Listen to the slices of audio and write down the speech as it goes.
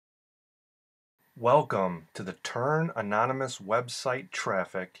Welcome to the Turn Anonymous Website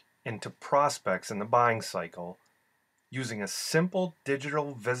Traffic into Prospects in the Buying Cycle using a simple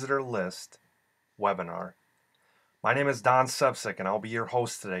digital visitor list webinar. My name is Don Sepsic and I'll be your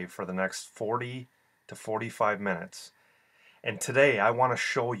host today for the next 40 to 45 minutes. And today I want to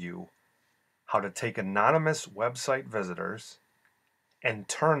show you how to take anonymous website visitors and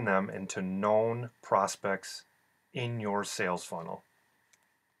turn them into known prospects in your sales funnel.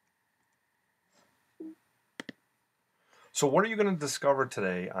 So what are you going to discover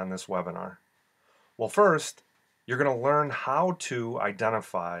today on this webinar? Well, first, you're going to learn how to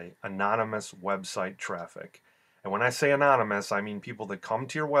identify anonymous website traffic. And when I say anonymous, I mean people that come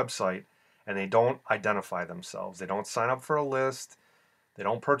to your website and they don't identify themselves. They don't sign up for a list. They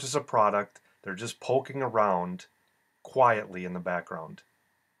don't purchase a product. They're just poking around quietly in the background.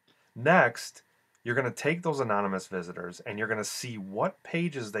 Next, you're going to take those anonymous visitors and you're going to see what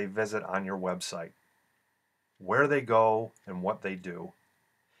pages they visit on your website, where they go, and what they do.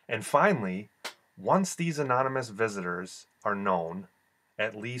 And finally, once these anonymous visitors are known,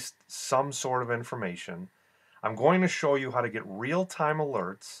 at least some sort of information, I'm going to show you how to get real-time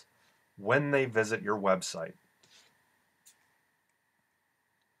alerts when they visit your website.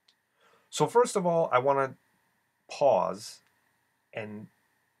 So first of all, I want to pause and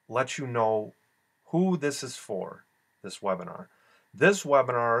let you know who this is for, this webinar. This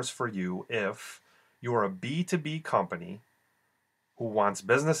webinar is for you if you're a B2B company who wants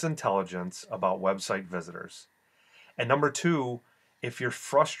business intelligence about website visitors. And number two, if you're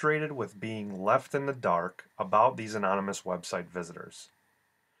frustrated with being left in the dark about these anonymous website visitors.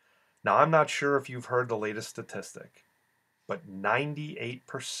 Now, I'm not sure if you've heard the latest statistic, but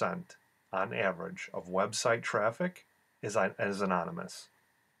 98% on average of website traffic is anonymous.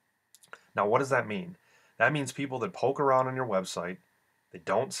 Now, what does that mean? That means people that poke around on your website, they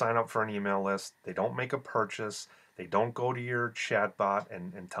don't sign up for an email list, they don't make a purchase, they don't go to your chatbot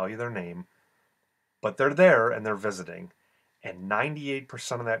and tell you their name, but they're there and they're visiting. And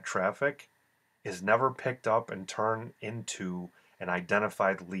 98% of that traffic is never picked up and turned into an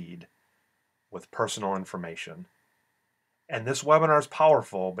identified lead with personal information. And this webinar is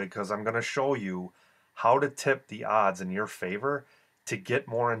powerful because I'm going to show you how to tip the odds in your favor to get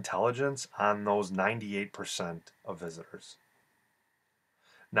more intelligence on those 98% of visitors.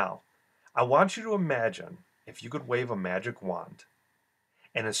 Now, I want you to imagine if you could wave a magic wand,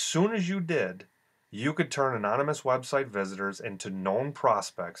 and as soon as you did, you could turn anonymous website visitors into known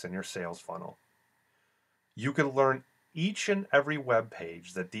prospects in your sales funnel. You could learn each and every web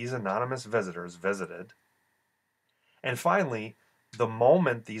page that these anonymous visitors visited. And finally, the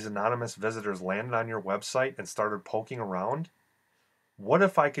moment these anonymous visitors landed on your website and started poking around, what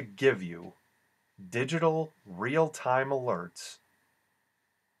if I could give you digital real-time alerts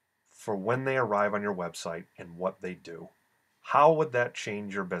for when they arrive on your website and what they do? How would that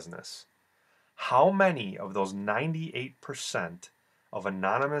change your business? How many of those 98% of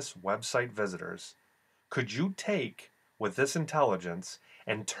anonymous website visitors could you take with this intelligence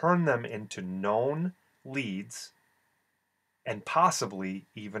and turn them into known leads and possibly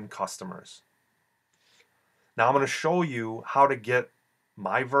even customers? Now I'm going to show you how to get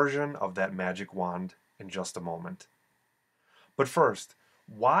my version of that magic wand in just a moment. But first,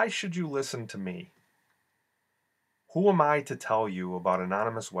 why should you listen to me? Who am I to tell you about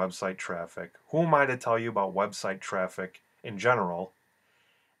anonymous website traffic? Who am I to tell you about website traffic in general?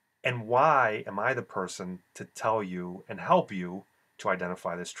 And why am I the person to tell you and help you to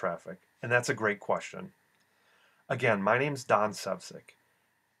identify this traffic? And that's a great question. Again, my name's Don Sepsic,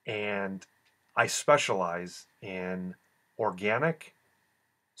 and I specialize in organic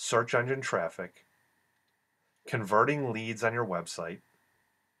search engine traffic, converting leads on your website,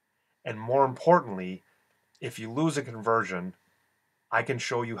 and more importantly, if you lose a conversion, I can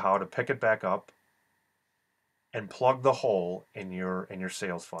show you how to pick it back up and plug the hole in your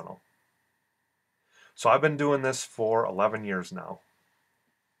sales funnel. So I've been doing this for 11 years now.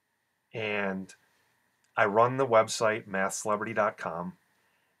 And I run the website mathcelebrity.com,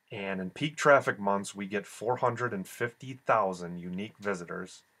 and in peak traffic months we get 450,000 unique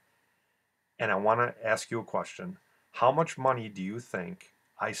visitors. And I want to ask you a question. How much money do you think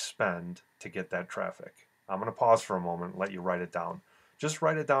I spend to get that traffic? I'm going to pause for a moment and let you write it down. Just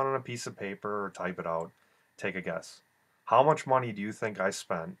write it down on a piece of paper or type it out. Take a guess. How much money do you think I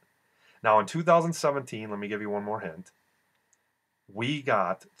spent? Now in 2017, let me give you one more hint. We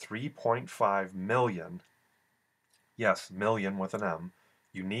got 3.5 million, yes, million with an M,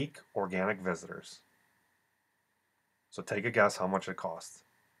 unique organic visitors. So take a guess how much it costs.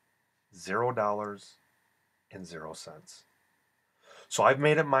 $0.00. So I've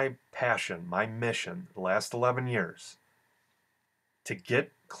made it my passion, my mission, the last 11 years, to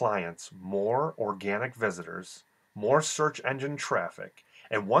get clients more organic visitors, more search engine traffic.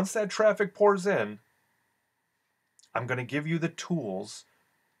 And once that traffic pours in, I'm going to give you the tools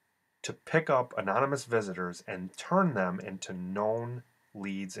to pick up anonymous visitors and turn them into known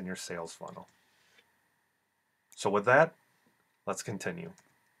leads in your sales funnel. So with that, let's continue.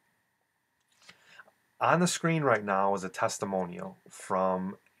 On the screen right now is a testimonial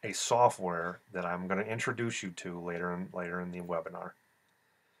from a software that I'm going to introduce you to later in the webinar.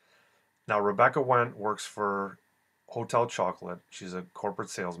 Now, Rebecca Wendt works for Hotel Chocolate. She's a corporate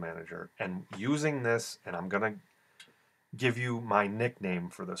sales manager. And using this, and I'm going to give you my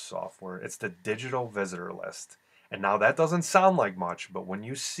nickname for this software, it's the Digital Visitor List. And now that doesn't sound like much, but when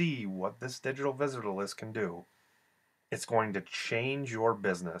you see what this Digital Visitor List can do, it's going to change your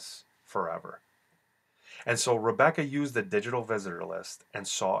business forever. And so Rebecca used the Digital Visitor List and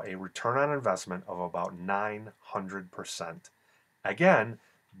saw a return on investment of about 900%. Again,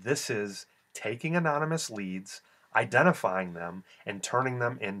 this is taking anonymous leads, identifying them, and turning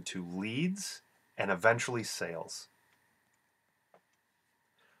them into leads and eventually sales.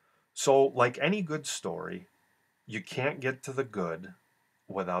 So, like any good story, you can't get to the good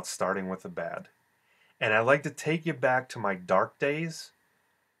without starting with the bad. And I'd like to take you back to my dark days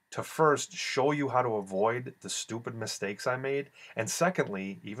to first show you how to avoid the stupid mistakes I made, and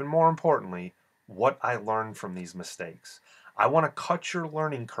secondly, even more importantly, what I learned from these mistakes. I want to cut your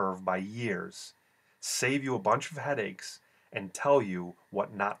learning curve by years, save you a bunch of headaches, and tell you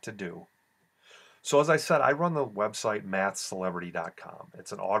what not to do. So as I said, I run the website mathcelebrity.com.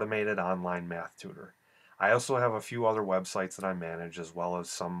 It's an automated online math tutor. I also have a few other websites that I manage, as well as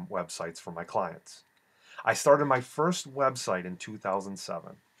some websites for my clients. I started my first website in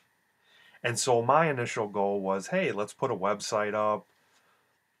 2007. And so my initial goal was, hey, let's put a website up.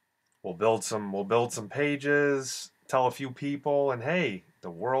 We'll build some pages, tell a few people, and hey, the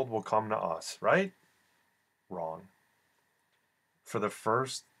world will come to us, right? Wrong. For the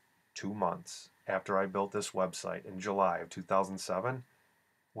first 2 months after I built this website in July of 2007,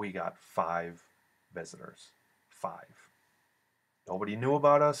 we got 5 visitors. 5. Nobody knew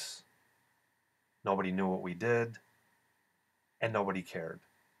about us. Nobody knew what we did. And nobody cared.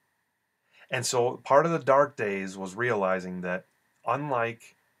 And so part of the dark days was realizing that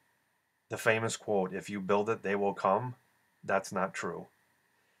unlike the famous quote, if you build it, they will come, that's not true.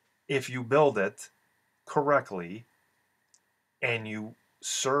 If you build it correctly and you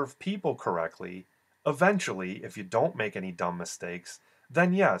serve people correctly, eventually, if you don't make any dumb mistakes,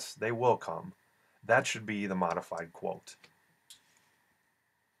 then yes, they will come. That should be the modified quote.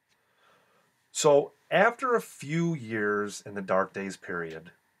 So after a few years in the dark days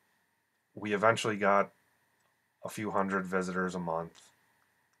period, we eventually got a few hundred visitors a month.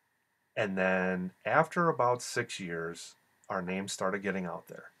 And then after about 6 years, our name started getting out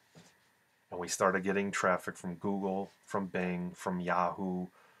there. And we started getting traffic from Google, from Bing, from Yahoo,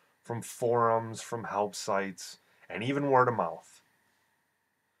 from forums, from help sites, and even word of mouth.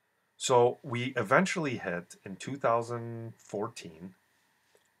 So we eventually hit, in 2014,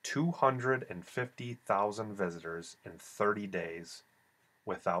 250,000 visitors in 30 days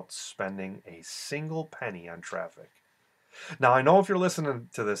without spending a single penny on traffic. Now, I know if you're listening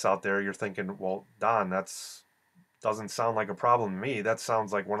to this out there, you're thinking, well, Don, that's doesn't sound like a problem to me. That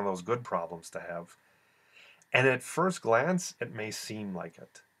sounds like one of those good problems to have. And at first glance, it may seem like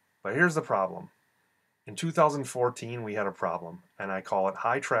it. But here's the problem. In 2014, we had a problem, and I call it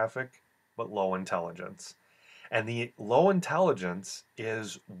high traffic, but low intelligence. And the low intelligence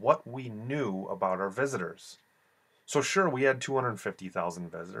is what we knew about our visitors. So sure, we had 250,000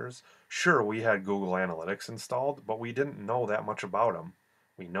 visitors. Sure, we had Google Analytics installed, but we didn't know that much about them.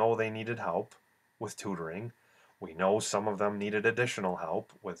 We know they needed help with tutoring. We know some of them needed additional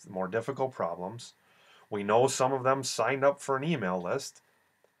help with more difficult problems. We know some of them signed up for an email list,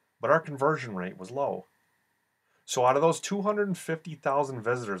 but our conversion rate was low. So out of those 250,000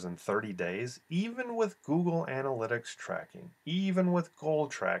 visitors in 30 days, even with Google Analytics tracking, even with goal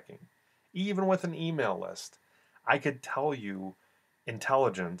tracking, even with an email list, I could tell you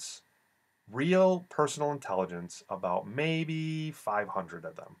intelligence, real personal intelligence, about maybe 500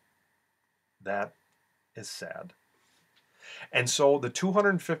 of them. That is sad. And so the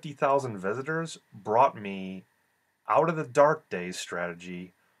 250,000 visitors brought me out of the dark days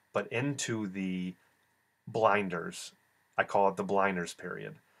strategy, but into the blinders. I call it the blinders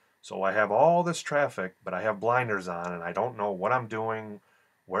period. So I have all this traffic, but I have blinders on and I don't know what I'm doing,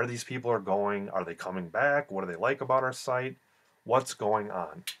 where these people are going. Are they coming back? What do they like about our site? What's going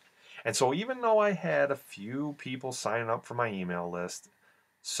on? And so even though I had a few people signing up for my email list,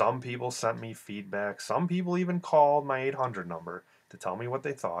 Some people sent me feedback. Some people even called my 800 number to tell me what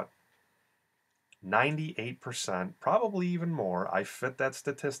they thought. 98%, probably even more, I fit that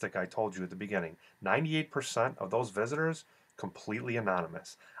statistic I told you at the beginning. 98% of those visitors, completely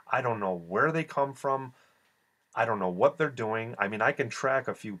anonymous. I don't know where they come from. I don't know what they're doing. I mean, I can track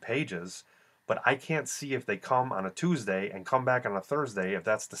a few pages, but I can't see if they come on a Tuesday and come back on a Thursday if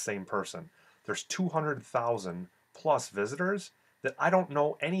that's the same person. There's 200,000 plus visitors that I don't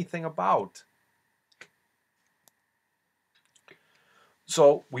know anything about.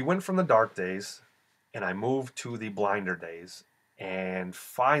 So we went from the dark days and I moved to the blinder days. And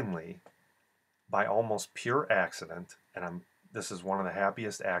finally, by almost pure accident, and this is one of the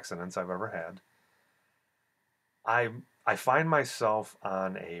happiest accidents I've ever had, I find myself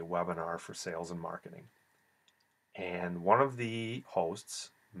on a webinar for sales and marketing. And one of the hosts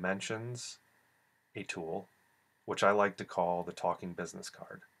mentions a tool which I like to call the talking business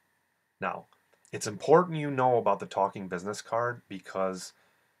card. Now, it's important you know about the talking business card because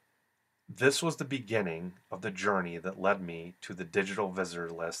this was the beginning of the journey that led me to the digital visitor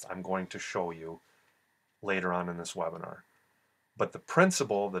list I'm going to show you later on in this webinar. But the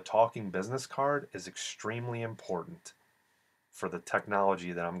principle of the talking business card is extremely important for the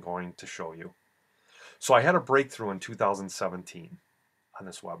technology that I'm going to show you. So I had a breakthrough in 2017 on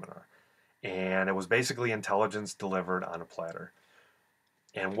this webinar, and it was basically intelligence delivered on a platter.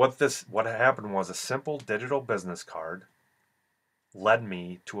 And what happened was a simple digital business card led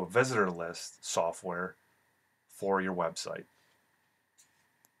me to a visitor list software for your website.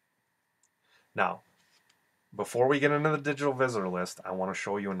 Now, before we get into the digital visitor list, I want to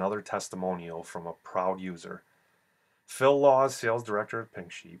show you another testimonial from a proud user. Phil Laws, sales director at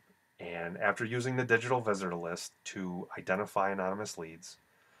Pink Sheep, and after using the digital visitor list to identify anonymous leads,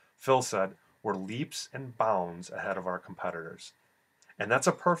 Phil said, "We're leaps and bounds ahead of our competitors." And that's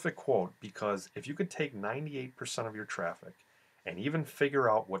a perfect quote because if you could take 98% of your traffic and even figure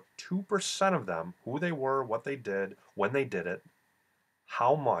out what 2% of them, who they were, what they did, when they did it,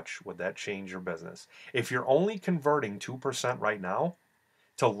 how much would that change your business? If you're only converting 2% right now,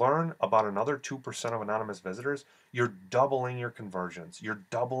 to learn about another 2% of anonymous visitors, you're doubling your conversions. You're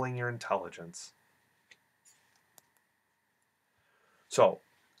doubling your intelligence. So,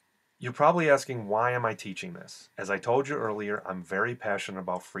 you're probably asking, why am I teaching this? As I told you earlier, I'm very passionate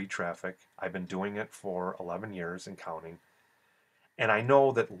about free traffic. I've been doing it for 11 years and counting. And I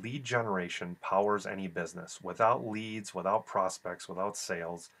know that lead generation powers any business. Without leads, without prospects, without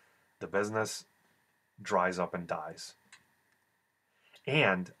sales, the business dries up and dies.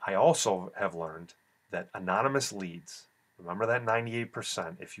 And I also have learned that anonymous leads, remember that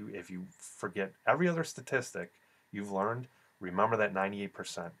 98%, if you forget every other statistic you've learned, remember that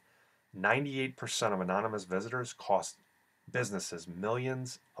 98%. 98% of anonymous visitors cost businesses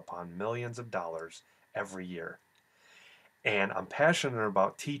millions upon millions of dollars every year. And I'm passionate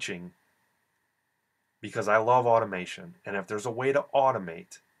about teaching because I love automation. And if there's a way to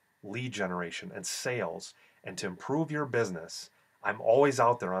automate lead generation and sales and to improve your business, I'm always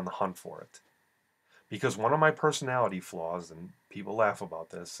out there on the hunt for it. Because one of my personality flaws, and people laugh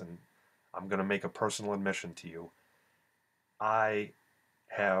about this, and I'm going to make a personal admission to you, I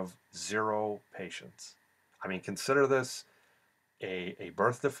have zero patience. I mean, consider this a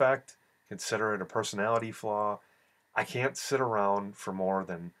birth defect, consider it a personality flaw. I can't sit around for more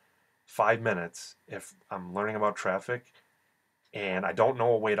than 5 minutes if I'm learning about traffic and I don't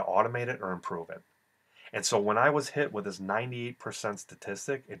know a way to automate it or improve it. And so when I was hit with this 98%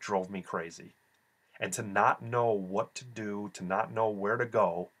 statistic, it drove me crazy. And to not know what to do, to not know where to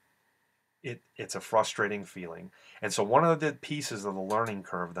go, it's a frustrating feeling. And so one of the pieces of the learning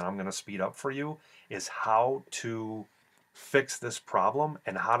curve that I'm going to speed up for you is how to fix this problem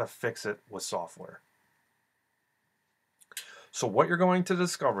and how to fix it with software. So what you're going to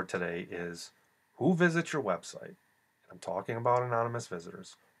discover today is who visits your website. I'm talking about anonymous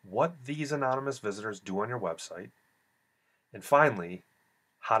visitors. What these anonymous visitors do on your website. And finally,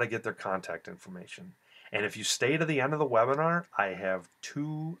 how to get their contact information. And if you stay to the end of the webinar, I have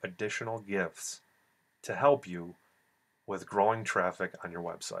 2 additional gifts to help you with growing traffic on your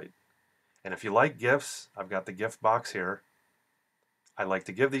website. And if you like gifts, I've got the gift box here. I like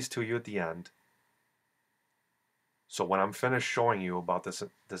to give these to you at the end. So when I'm finished showing you about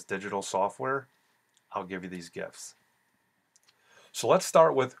this digital software, I'll give you these gifts. So let's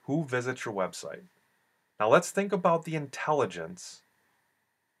start with who visits your website. Now let's think about the intelligence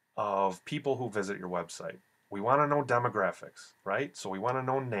of people who visit your website. We want to know demographics, right? So we want to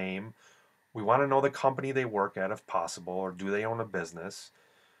know name. We want to know the company they work at if possible, or do they own a business.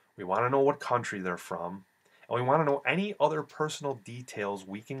 We want to know what country they're from. And we want to know any other personal details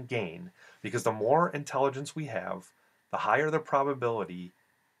we can gain, because the more intelligence we have, the higher the probability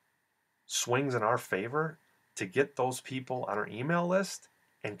swings in our favor to get those people on our email list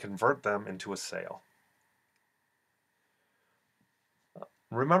and convert them into a sale.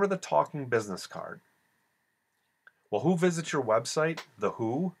 Remember the talking business card. Well, who visits your website? The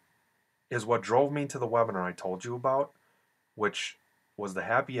who is what drove me to the webinar I told you about, which was the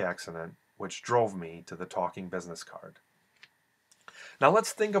happy accident, which drove me to the talking business card. Now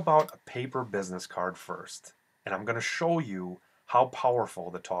let's think about a paper business card first, and I'm going to show you how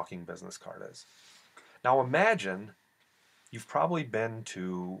powerful the talking business card is. Now imagine you've probably been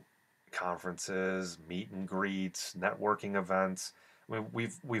to conferences, meet and greets, networking events. I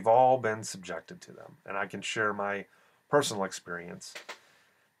mean, we've all been subjected to them, and I can share my personal experience.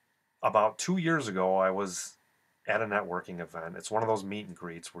 About 2 years ago, I was at a networking event. It's one of those meet and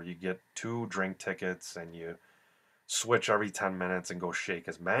greets where you get 2 drink tickets and you switch every 10 minutes and go shake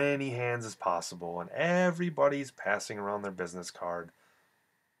as many hands as possible, and everybody's passing around their business card,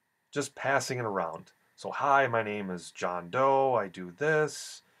 just passing it around. So, hi, my name is John Doe. I do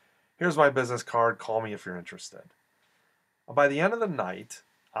this. Here's my business card. Call me if you're interested. By the end of the night,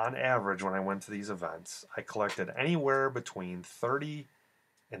 on average, when I went to these events, I collected anywhere between 30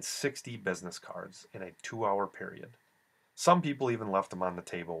 and 60 business cards in a 2-hour period. Some people even left them on the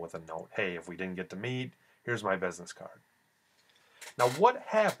table with a note. Hey, if we didn't get to meet, here's my business card. Now, what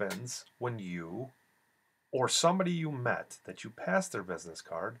happens when you or somebody you met that you passed their business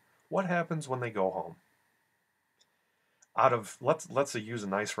card, what happens when they go home? Out of, let's say use a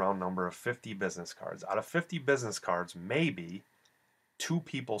nice round number of 50 business cards. Out of 50 business cards, maybe 2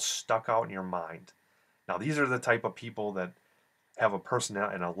 people stuck out in your mind. Now, these are the type of people that have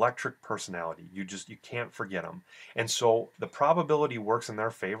an electric personality. You can't forget them. And so the probability works in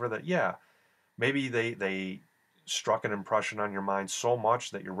their favor that, yeah, maybe they struck an impression on your mind so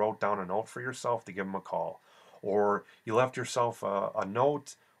much that you wrote down a note for yourself to give them a call. Or you left yourself a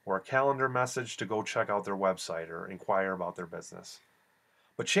note or a calendar message to go check out their website or inquire about their business.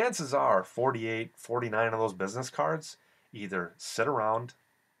 But chances are 48, 49 of those business cards either sit around,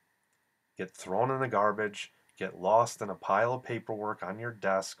 get thrown in the garbage, get lost in a pile of paperwork on your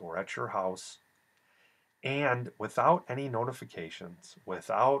desk or at your house, and without any notifications,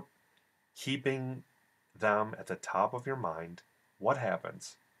 without keeping them at the top of your mind, what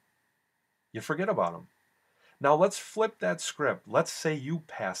happens? You forget about them. Now let's flip that script. Let's say you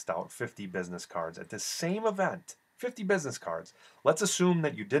passed out 50 business cards at the same event, 50 business cards. Let's assume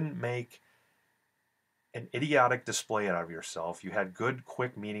that you didn't make an idiotic display out of yourself. You had good,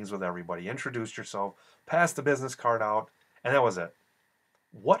 quick meetings with everybody, introduced yourself, passed the business card out, and that was it.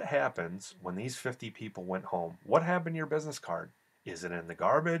 What happens when these 50 people went home? What happened to your business card? Is it in the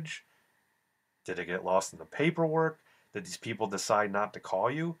garbage? Did it get lost in the paperwork? Did these people decide not to call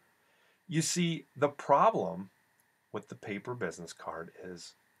you? You see, the problem with the paper business card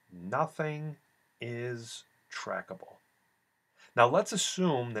is nothing is trackable. Now let's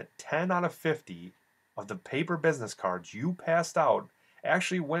assume that 10 out of 50 of the paper business cards you passed out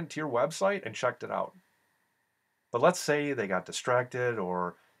actually went to your website and checked it out. But let's say they got distracted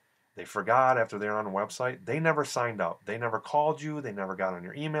or they forgot after they're on the website. They never signed up. They never called you. They never got on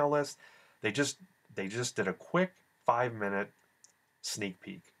your email list. They just did a quick 5-minute sneak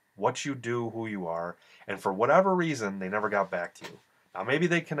peek. What you do, who you are, and for whatever reason, they never got back to you. Now, maybe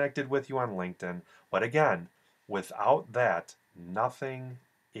they connected with you on LinkedIn, but again, without that, nothing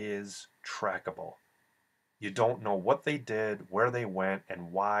is trackable. You don't know what they did, where they went,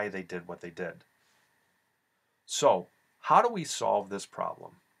 and why they did what they did. So, how do we solve this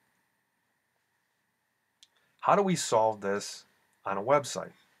problem? How do we solve this on a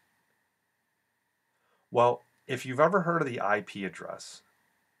website? Well, if you've ever heard of the IP address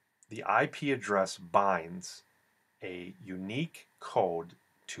binds a unique code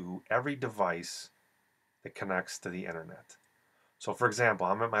to every device that connects to the internet. So for example,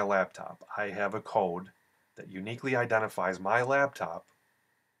 I'm at my laptop. I have a code that uniquely identifies my laptop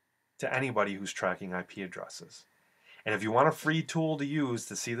to anybody who's tracking IP addresses. And if you want a free tool to use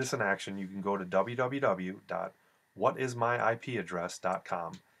to see this in action, you can go to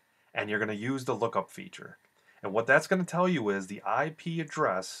www.whatismyipaddress.com and you're going to use the lookup feature. And what that's going to tell you is the IP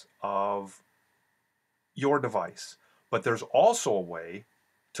address of your device. But there's also a way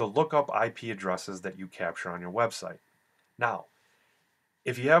to look up IP addresses that you capture on your website. Now,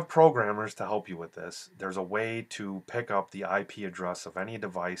 if you have programmers to help you with this, there's a way to pick up the IP address of any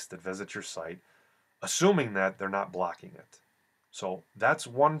device that visits your site, assuming that they're not blocking it. So that's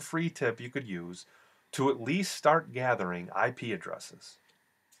one free tip you could use to at least start gathering IP addresses.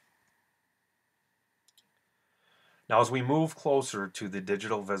 Now, as we move closer to the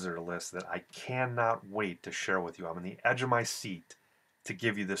digital visitor list that I cannot wait to share with you, I'm on the edge of my seat to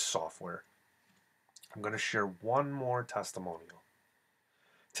give you this software. I'm going to share one more testimonial.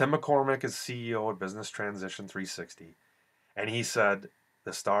 Tim McCormick is CEO at Business Transition 360, and he said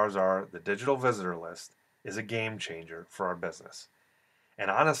the stars are the digital visitor list is a game changer for our business. And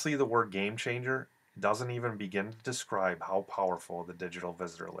honestly, the word game changer doesn't even begin to describe how powerful the digital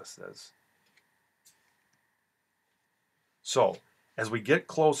visitor list is. So, as we get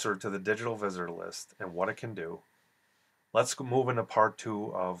closer to the digital visitor list and what it can do, let's move into part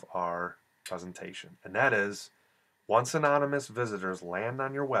 2 of our presentation. And that is, once anonymous visitors land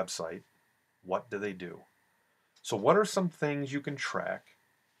on your website, what do they do? So what are some things you can track,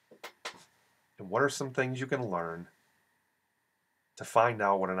 and what are some things you can learn to find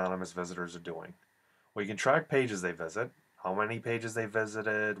out what anonymous visitors are doing? Well, you can track pages they visit, how many pages they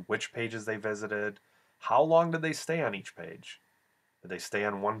visited, which pages they visited, how long did they stay on each page? Did they stay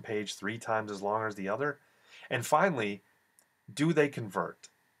on one page 3 times as long as the other? And finally, do they convert?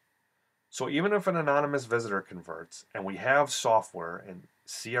 So even if an anonymous visitor converts, and we have software and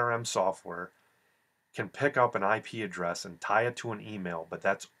CRM software can pick up an IP address and tie it to an email, but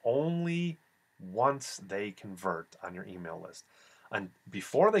that's only once they convert on your email list. And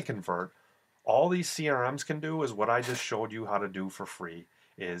before they convert, all these CRMs can do is what I just showed you how to do for free,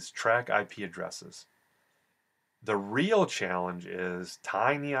 is track IP addresses. The real challenge is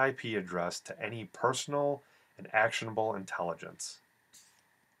tying the IP address to any personal and actionable intelligence.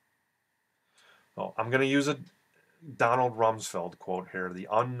 Well, I'm going to use a Donald Rumsfeld quote here, the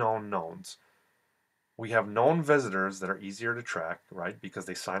unknown knowns. We have known visitors that are easier to track, right? Because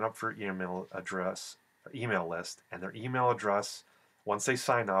they sign up for email list, and their email address, once they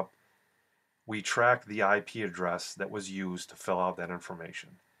sign up, we track the IP address that was used to fill out that information.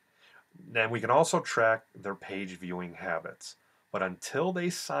 Then we can also track their page viewing habits. But until they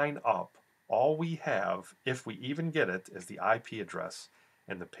sign up, all we have, if we even get it, is the IP address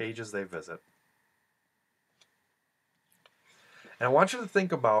and the pages they visit. And I want you to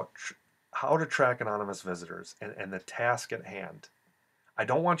think about how to track anonymous visitors and the task at hand. I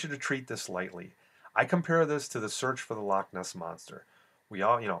don't want you to treat this lightly. I compare this to the search for the Loch Ness Monster. We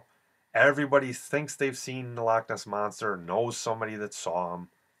all, everybody thinks they've seen the Loch Ness Monster, knows somebody that saw him,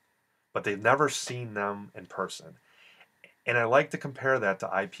 but they've never seen them in person. And I like to compare that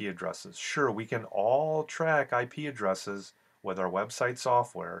to IP addresses. Sure, we can all track IP addresses with our website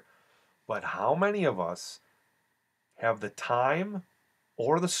software, but how many of us have the time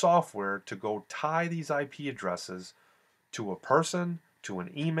or the software to go tie these IP addresses to a person, to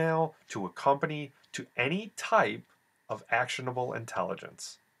an email, to a company, to any type of actionable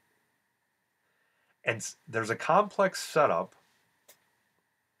intelligence? And there's a complex setup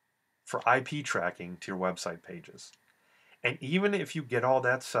for IP tracking to your website pages. And even if you get all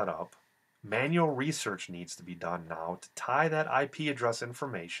that set up, manual research needs to be done now to tie that IP address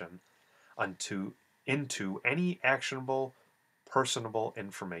information into any actionable, personable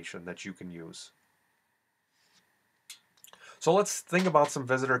information that you can use. So let's think about some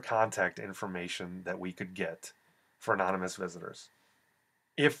visitor contact information that we could get for anonymous visitors.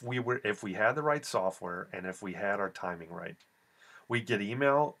 If we had the right software and if we had our timing right, we'd get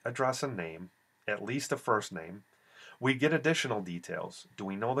email address and name, at least a first name. We get additional details. Do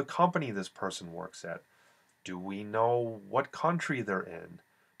we know the company this person works at? Do we know what country they're in?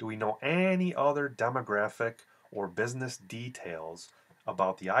 Do we know any other demographic or business details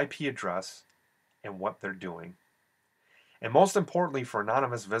about the IP address and what they're doing? And most importantly, for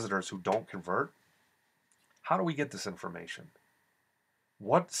anonymous visitors who don't convert, how do we get this information?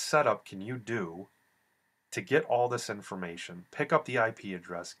 What setup can you do to get all this information, pick up the IP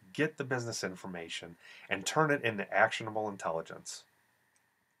address, get the business information, and turn it into actionable intelligence?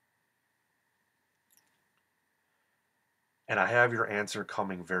 And I have your answer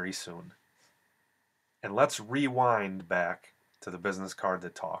coming very soon. And let's rewind back to the business card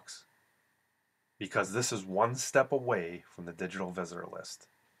that talks, because this is one step away from the digital visitor list.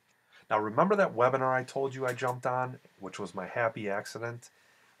 Now, remember that webinar I told you I jumped on, which was my happy accident,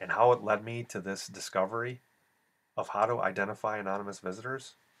 and how it led me to this discovery of how to identify anonymous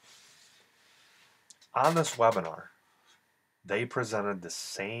visitors? On this webinar, they presented the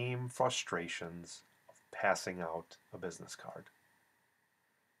same frustrations of passing out a business card.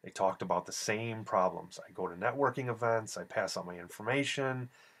 They talked about the same problems. I go to networking events, I pass out my information,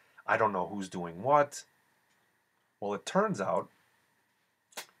 I don't know who's doing what. Well, it turns out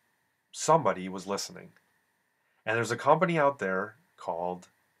somebody was listening. And there's a company out there called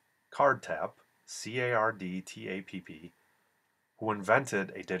CardTapp, CardTapp, who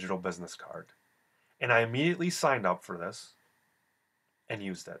invented a digital business card. And I immediately signed up for this and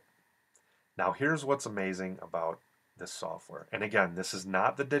used it. Now, here's what's amazing about this software. And again, this is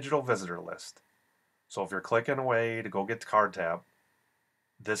not the digital visitor list. So if you're clicking away to go get the CardTap,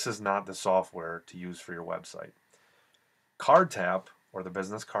 this is not the software to use for your website. CardTap, or the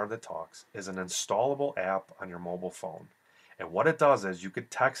business card that talks, is an installable app on your mobile phone. And what it does is you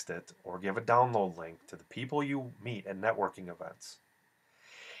could text it or give a download link to the people you meet at networking events.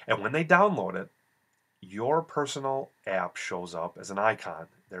 And when they download it, your personal app shows up as an icon.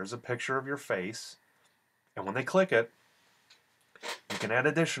 There's a picture of your face. And when they click it, you can add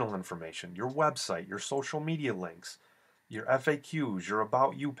additional information, your website, your social media links, your FAQs, your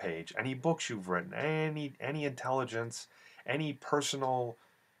About You page, any books you've written, any intelligence, any personal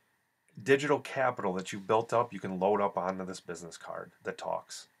digital capital that you've built up, you can load up onto this business card that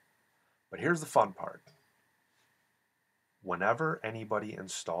talks. But here's the fun part. Whenever anybody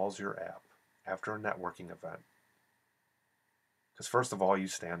installs your app after a networking event, because first of all, you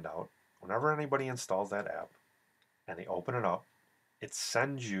stand out. Whenever anybody installs that app and they open it up, it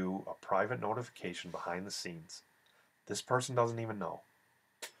sends you a private notification behind the scenes. This person doesn't even know.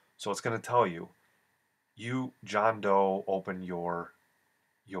 So it's going to tell you, John Doe, open your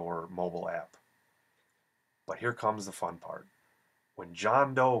mobile app. But here comes the fun part. When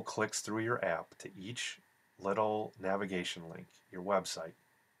John Doe clicks through your app to each little navigation link, your website,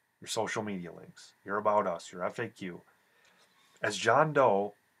 your social media links, your About Us, your FAQ, as John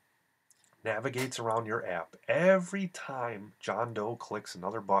Doe navigates around your app, every time John Doe clicks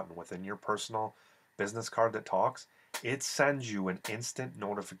another button within your personal business card that talks, it sends you an instant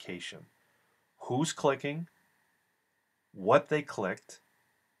notification. Who's clicking, what they clicked,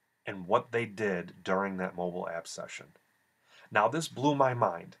 and what they did during that mobile app session. Now, this blew my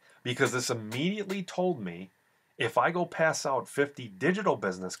mind because this immediately told me if I go pass out 50 digital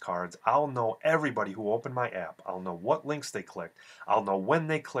business cards, I'll know everybody who opened my app. I'll know what links they clicked. I'll know when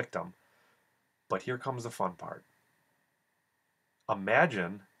they clicked them. But here comes the fun part.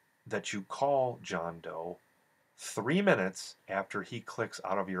 Imagine that you call John Doe 3 minutes after he clicks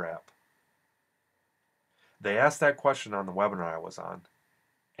out of your app. They asked that question on the webinar I was on,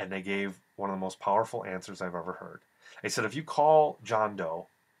 and they gave one of the most powerful answers I've ever heard. They said if you call John Doe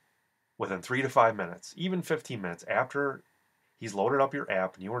within 3 to 5 minutes, even 15 minutes after he's loaded up your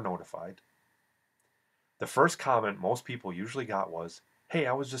app and you were notified, the first comment most people usually got was, "Hey,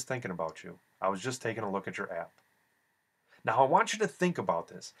 I was just thinking about you. I was just taking a look at your app." Now, I want you to think about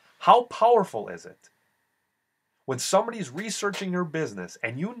this. How powerful is it when somebody's researching your business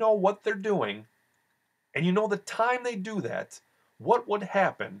and you know what they're doing and you know the time they do that? What would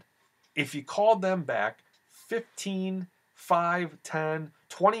happen if you called them back 15, 5, 10,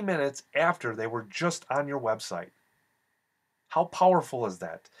 20 minutes after they were just on your website? How powerful is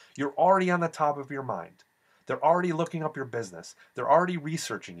that? You're already on the top of your mind. They're already looking up your business. They're already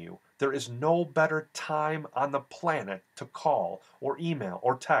researching you. There is no better time on the planet to call or email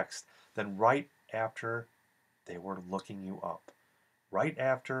or text than right after they were looking you up, right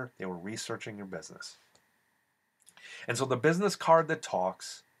after they were researching your business. And so the business card that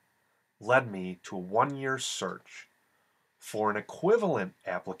talks led me to a 1-year search for an equivalent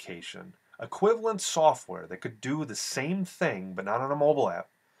application, equivalent software that could do the same thing, but not on a mobile app,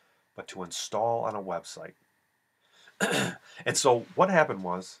 but to install on a website. And so what happened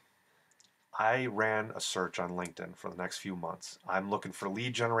was I ran a search on LinkedIn for the next few months. I'm looking for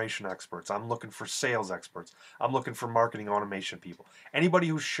lead generation experts. I'm looking for sales experts. I'm looking for marketing automation people. Anybody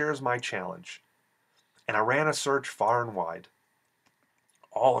who shares my challenge. And I ran a search far and wide,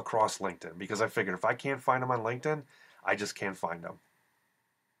 all across LinkedIn, because I figured if I can't find them on LinkedIn, I just can't find them.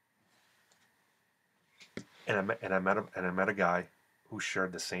 And I met a guy who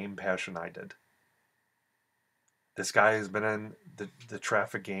shared the same passion I did. This guy has been in the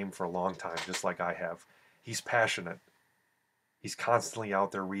traffic game for a long time, just like I have. He's passionate. He's constantly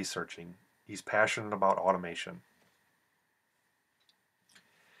out there researching. He's passionate about automation.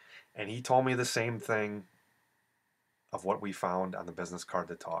 And he told me the same thing of what we found on the business card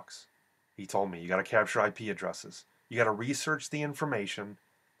that talks. He told me, you got to capture IP addresses. You got to research the information,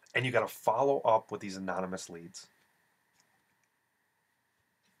 and you got to follow up with these anonymous leads.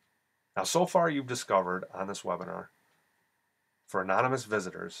 Now, so far you've discovered on this webinar, for anonymous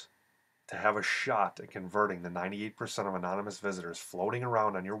visitors to have a shot at converting the 98% of anonymous visitors floating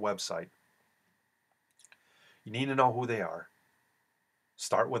around on your website, you need to know who they are.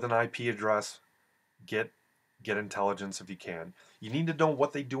 Start with an IP address. Get intelligence if you can. You need to know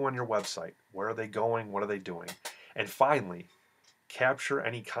what they do on your website. Where are they going? What are they doing? And finally, capture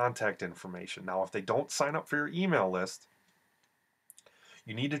any contact information. Now, if they don't sign up for your email list,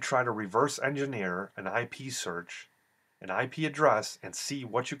 You need to try to reverse engineer an IP search, an IP address, and see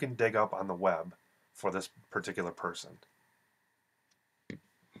what you can dig up on the web for this particular person.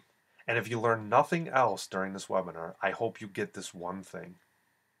 And if you learn nothing else during this webinar, I hope you get this one thing.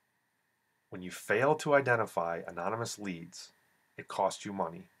 When you fail to identify anonymous leads, it costs you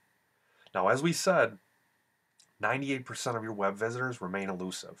money. Now, as we said, 98% of your web visitors remain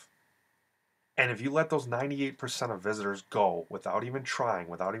elusive. And if you let those 98% of visitors go without even trying,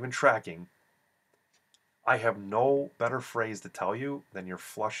 without even tracking, I have no better phrase to tell you than you're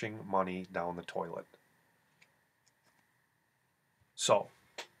flushing money down the toilet. So,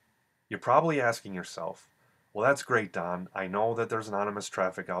 you're probably asking yourself, well, that's great, Don. I know that there's anonymous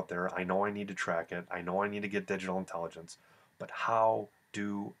traffic out there. I know I need to track it. I know I need to get digital intelligence. But how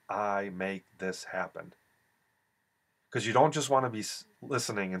do I make this happen? Because you don't just want to be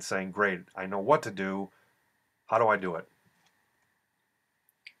listening and saying, great, I know what to do. How do I do it?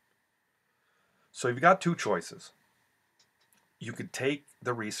 So you've got two choices. You could take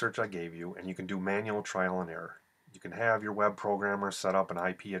the research I gave you and you can do manual trial and error. You can have your web programmer set up an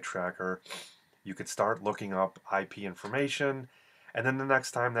IP tracker. You could start looking up IP information, and then the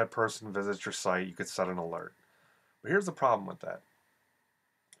next time that person visits your site, you could set an alert. But here's the problem with that.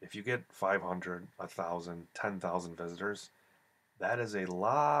 If you get 500, 1,000, 10,000 visitors, that is a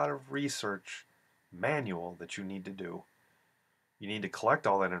lot of research manual that you need to do. You need to collect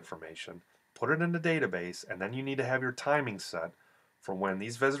all that information, put it in the database, and then you need to have your timing set for when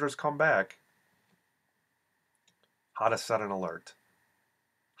these visitors come back, how to set an alert,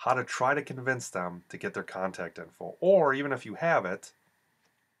 how to try to convince them to get their contact info, or even if you have it,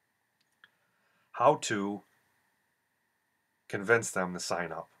 how to convince them to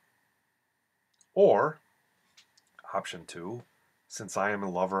sign up. Or, option two, since I am a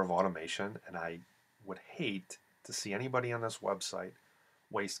lover of automation and I would hate to see anybody on this website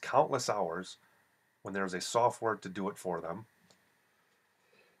waste countless hours when there's a software to do it for them,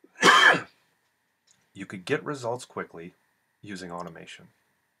 you could get results quickly using automation.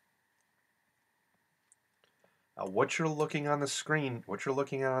 Now, what you're looking at on the screen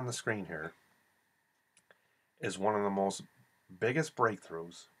here is one of the most biggest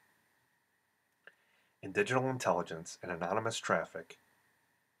breakthroughs in digital intelligence and anonymous traffic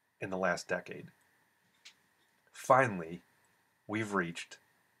in the last decade. Finally, we've reached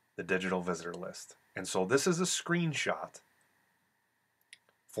the digital visitor list. And so this is a screenshot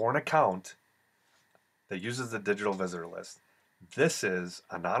for an account that uses the digital visitor list. This is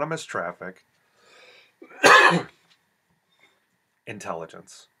anonymous traffic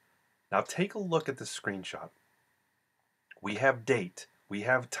intelligence. Now take a look at this screenshot. We have date, we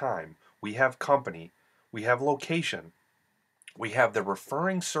have time, we have company, we have location, we have the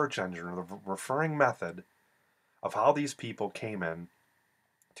referring search engine or the referring method of how these people came in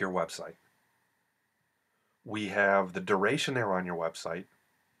to your website. We have the duration they were on your website,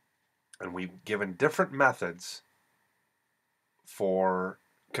 and we've given different methods for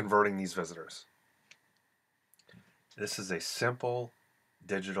converting these visitors. This is a simple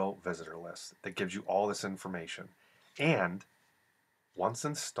digital visitor list that gives you all this information. And once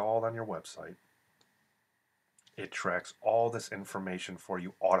installed on your website, it tracks all this information for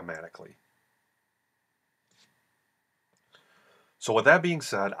you automatically. So with that being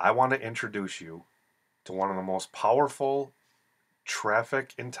said, I want to introduce you to one of the most powerful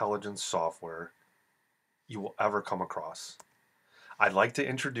traffic intelligence software you will ever come across. I'd like to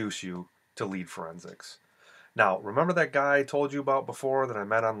introduce you to Lead Forensics. Now, remember that guy I told you about before that I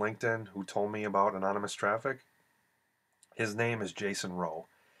met on LinkedIn who told me about anonymous traffic? His name is Jason Rowe,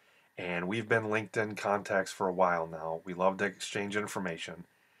 and we've been LinkedIn contacts for a while now. We love to exchange information.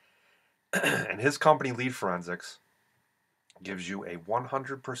 And his company, Lead Forensics, gives you a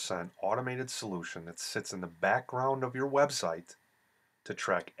 100% automated solution that sits in the background of your website to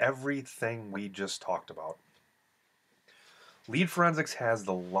track everything we just talked about. Lead Forensics has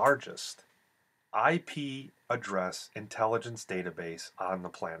the largest IP address intelligence database on the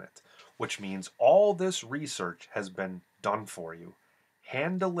planet, which means all this research has been done for you,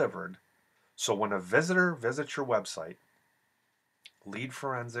 hand delivered. So when a visitor visits your website, Lead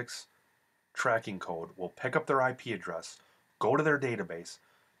Forensics tracking code will pick up their IP address, go to their database,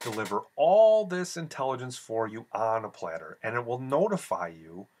 deliver all this intelligence for you on a platter, and it will notify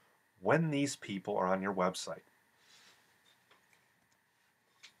you when these people are on your website.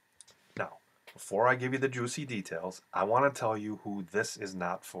 Now, before I give you the juicy details, I want to tell you who this is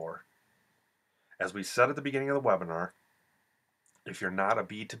not for. As we said at the beginning of the webinar, if you're not a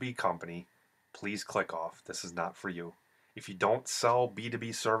B2B company, please click off. This is not for you. If you don't sell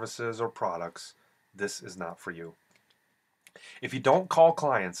B2B services or products, this is not for you. If you don't call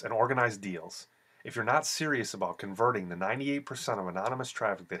clients and organize deals, if you're not serious about converting the 98% of anonymous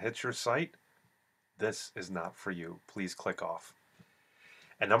traffic that hits your site, this is not for you. Please click off.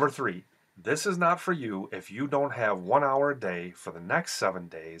 And number 3, this is not for you if you don't have 1 hour a day for the next 7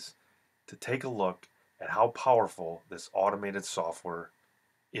 days to take a look at how powerful this automated software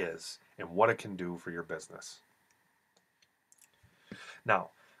is and what it can do for your business. Now,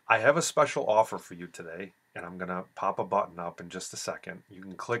 I have a special offer for you today, and I'm going to pop a button up in just a second. You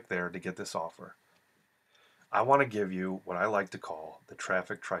can click there to get this offer. I want to give you what I like to call the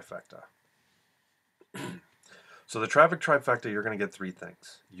traffic trifecta. So the traffic trifecta, you're going to get 3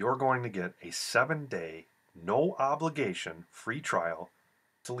 things. You're going to get a 7-day, no obligation, free trial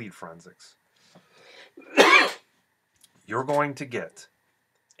to Lead Forensics. You're going to get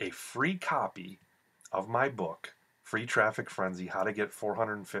a free copy of my book, Free Traffic Frenzy, How to Get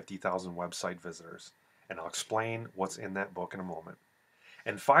 450,000 Website Visitors. And I'll explain what's in that book in a moment.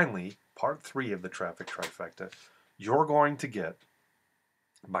 And finally, part 3 of the traffic trifecta, you're going to get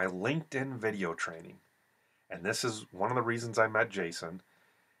my LinkedIn video training. And this is one of the reasons I met Jason.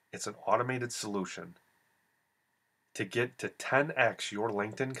 It's an automated solution to get to 10x your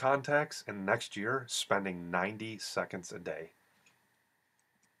LinkedIn contacts in the next year, spending 90 seconds a day.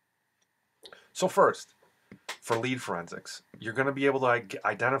 So first, for Lead Forensics, you're going to be able to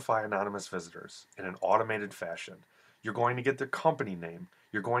identify anonymous visitors in an automated fashion. You're going to get their company name.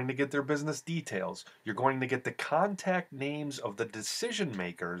 You're going to get their business details. You're going to get the contact names of the decision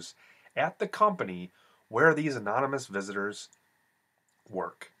makers at the company where these anonymous visitors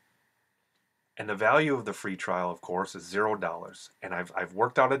work. And the value of the free trial, of course, is $0. And I've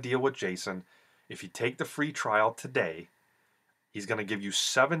worked out a deal with Jason. If you take the free trial today, he's going to give you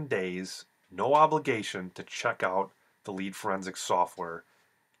 7 days, no obligation, to check out the Lead Forensics software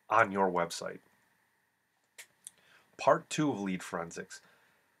on your website. Part 2 of Lead Forensics.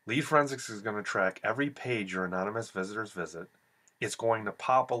 Lead Forensics is going to track every page your anonymous visitors visit. It's going to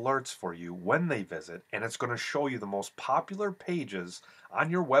pop alerts for you when they visit, and it's going to show you the most popular pages on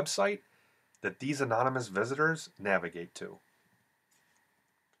your website that these anonymous visitors navigate to.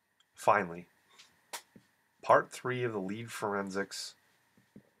 Finally, part 3 of the Lead Forensics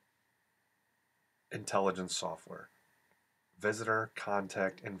intelligence software. Visitor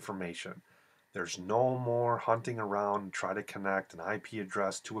contact information. There's no more hunting around and try to connect an IP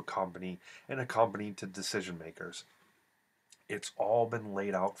address to a company and a company to decision makers. It's all been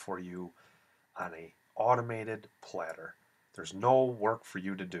laid out for you on an automated platter. There's no work for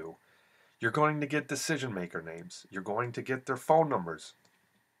you to do. You're going to get decision maker names. You're going to get their phone numbers.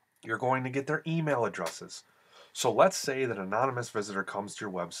 You're going to get their email addresses. So let's say that an anonymous visitor comes to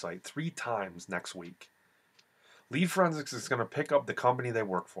your website 3 times next week. Lead Forensics is going to pick up the company they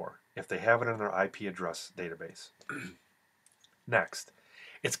work for if they have it in their IP address database. Next,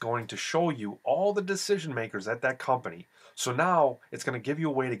 it's going to show you all the decision makers at that company. So now it's going to give you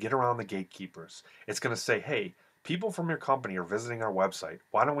a way to get around the gatekeepers. It's going to say, hey, people from your company are visiting our website.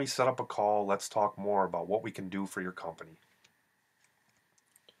 Why don't we set up a call? Let's talk more about what we can do for your company.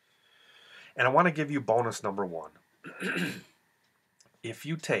 And I want to give you bonus number 1. If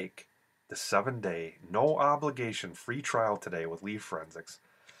you take the 7-day, no obligation free trial today with Lead Forensics,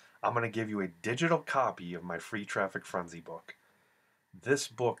 I'm going to give you a digital copy of my Free Traffic Frenzy book. This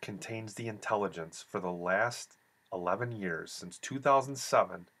book contains the intelligence for the last 11 years, since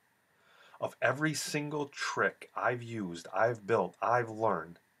 2007, of every single trick I've used, I've built, I've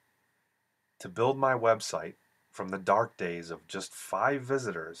learned to build my website from the dark days of just 5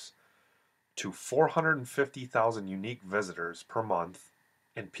 visitors to 450,000 unique visitors per month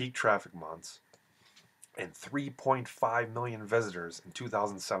in peak traffic months and 3.5 million visitors in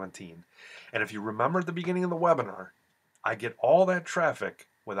 2017. And if you remember at the beginning of the webinar, I get all that traffic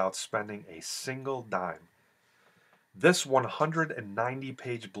without spending a single dime. This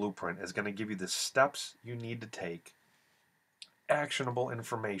 190-page blueprint is going to give you the steps you need to take, actionable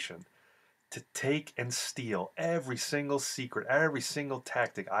information, to take and steal every single secret, every single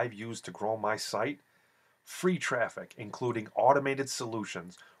tactic I've used to grow my site. Free traffic, including automated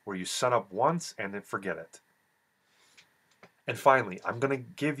solutions where you set up once and then forget it. And finally, I'm going to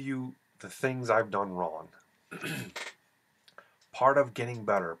give you the things I've done wrong. Part of getting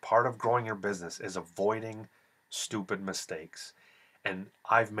better, part of growing your business is avoiding stupid mistakes. And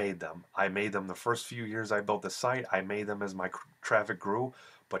I've made them. I made them the first few years I built the site. I made them as my traffic grew.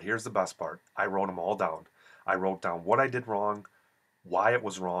 But here's the best part. I wrote them all down. I wrote down what I did wrong, why it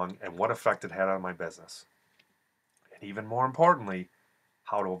was wrong, and what effect it had on my business. And even more importantly,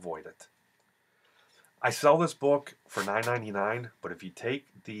 how to avoid it. I sell this book for $9.99, but if you take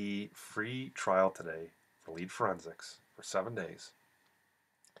the free trial today for Lead Forensics, for 7 days,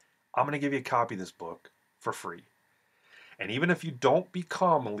 I'm going to give you a copy of this book for free. And even if you don't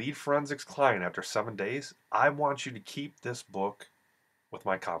become a Lead Forensics client after 7 days, I want you to keep this book with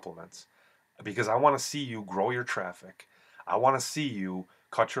my compliments because I want to see you grow your traffic. I want to see you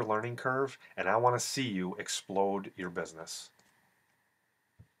cut your learning curve, and I want to see you explode your business.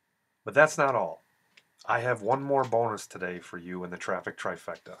 But that's not all. I have one more bonus today for you in the Traffic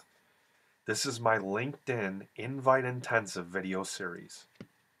Trifecta. This is my LinkedIn Invite Intensive video series.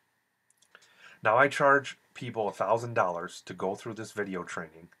 Now, I charge people $1,000 to go through this video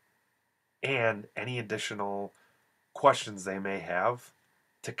training and any additional questions they may have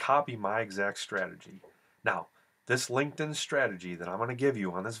to copy my exact strategy. Now, this LinkedIn strategy that I'm going to give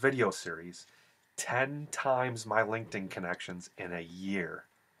you on this video series, 10 times my LinkedIn connections in a year.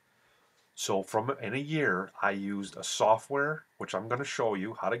 So in a year, I used a software, which I'm going to show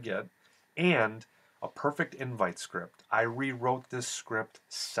you how to get, and a perfect invite script. I rewrote this script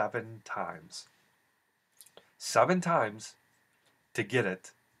 7 times. 7 times to get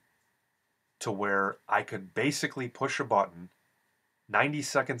it to where I could basically push a button, 90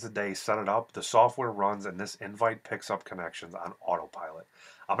 seconds a day, set it up, the software runs, and this invite picks up connections on autopilot.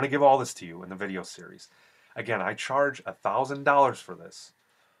 I'm going to give all this to you in the video series. Again, I charge $1,000 for this,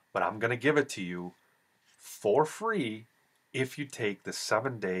 but I'm going to give it to you for free if you take the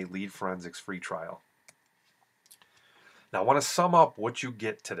 7-day Lead Forensics free trial. Now, I want to sum up what you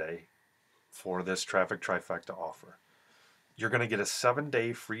get today for this Traffic Trifecta offer. You're going to get a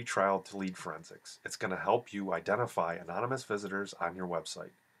 7-day free trial to Lead Forensics. It's going to help you identify anonymous visitors on your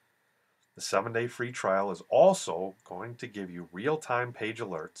website. The 7-day free trial is also going to give you real-time page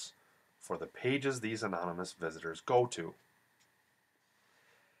alerts for the pages these anonymous visitors go to.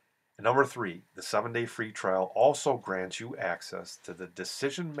 And number 3, the 7-day free trial also grants you access to the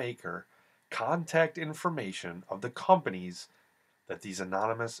decision maker contact information of the companies that these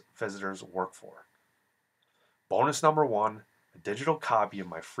anonymous visitors work for. Bonus number 1, a digital copy of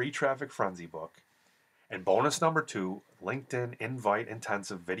my free Traffic Frenzy book. And bonus number 2, LinkedIn Invite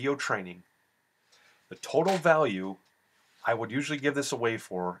Intensive video training. The total value I would usually give this away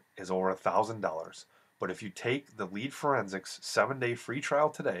for is over $1,000. But if you take the Lead Forensics 7-day free trial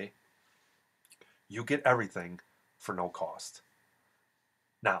today, you get everything for no cost.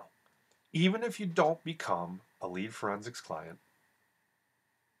 Now, even if you don't become a Lead Forensics client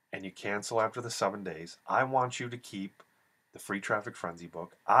and you cancel after the 7 days, I want you to keep the free Traffic Frenzy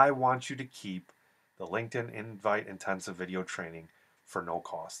book. I want you to keep the LinkedIn Invite Intensive video training for no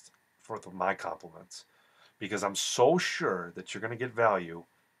cost, for my compliments, because I'm so sure that you're going to get value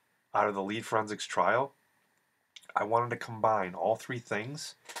out of the Lead Forensics trial. I wanted to combine all 3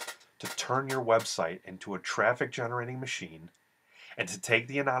 things to turn your website into a traffic generating machine and to take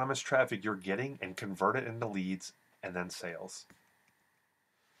the anonymous traffic you're getting and convert it into leads and then sales.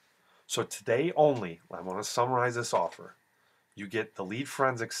 So today only, I want to summarize this offer. You get the Lead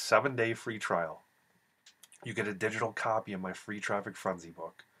Forensics 7-day free trial. You get a digital copy of my free Traffic Frenzy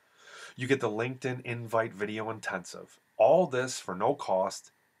book. You get the LinkedIn Invite Video Intensive. All this for no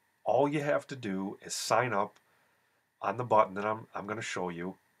cost. All you have to do is sign up on the button that I'm going to show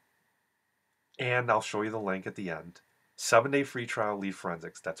you. And I'll show you the link at the end. 7-day free trial Lead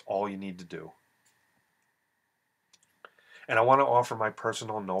Forensics. That's all you need to do. And I want to offer my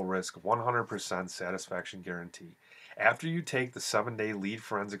personal no-risk 100% satisfaction guarantee. After you take the 7-day Lead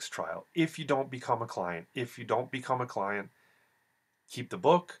Forensics trial, if you don't become a client, keep the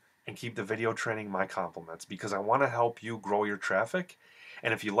book and keep the video training my compliments, because I want to help you grow your traffic.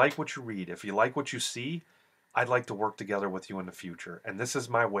 And if you like what you read, if you like what you see, I'd like to work together with you in the future. And this is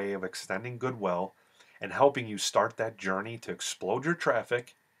my way of extending goodwill and helping you start that journey to explode your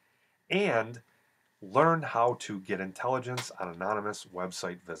traffic and learn how to get intelligence on anonymous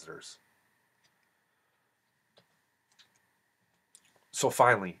website visitors. So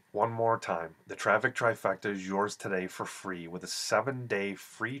finally, one more time, the Traffic Trifecta is yours today for free with a 7-day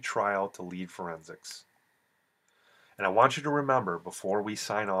free trial to Lead Forensics. And I want you to remember before we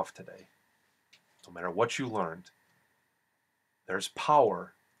sign off today, no matter what you learned, there's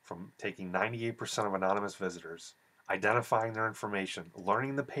power from taking 98% of anonymous visitors, identifying their information,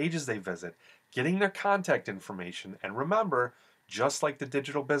 learning the pages they visit, getting their contact information, and remember, just like the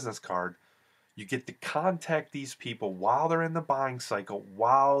digital business card, you get to contact these people while they're in the buying cycle,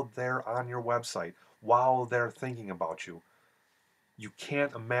 while they're on your website, while they're thinking about you. You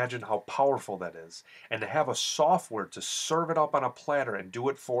can't imagine how powerful that is. And to have a software to serve it up on a platter and do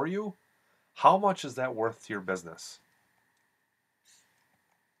it for you, how much is that worth to your business?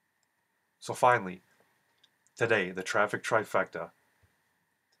 So finally, today, the Traffic Trifecta.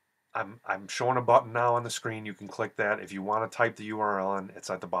 I'm showing a button now on the screen. You can click that. If you want to type the URL in, it's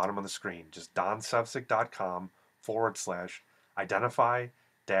at the bottom of the screen. Just donsevcik.com/identify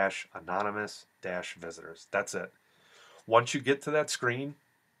anonymous visitors. That's it. Once you get to that screen,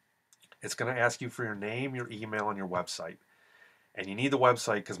 it's going to ask you for your name, your email, and your website. And you need the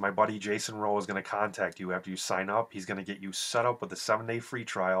website because my buddy Jason Rowe is going to contact you after you sign up. He's going to get you set up with a 7-day free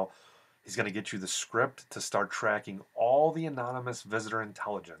trial. He's going to get you the script to start tracking all the anonymous visitor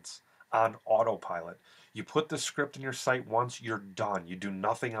intelligence on autopilot. You put the script in your site once, you're done. You do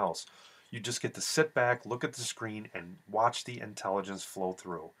nothing else. You just get to sit back, look at the screen, and watch the intelligence flow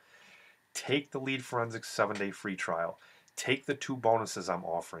through. Take the Lead Forensics 7-day free trial. Take the 2 bonuses I'm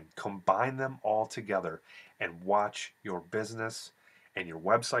offering, combine them all together, and watch your business and your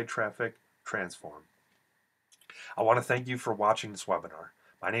website traffic transform. I want to thank you for watching this webinar.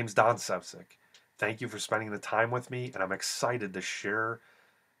 My name is Don Sevcik. Thank you for spending the time with me, and I'm excited to share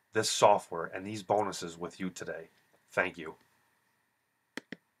this software and these bonuses with you today. Thank you.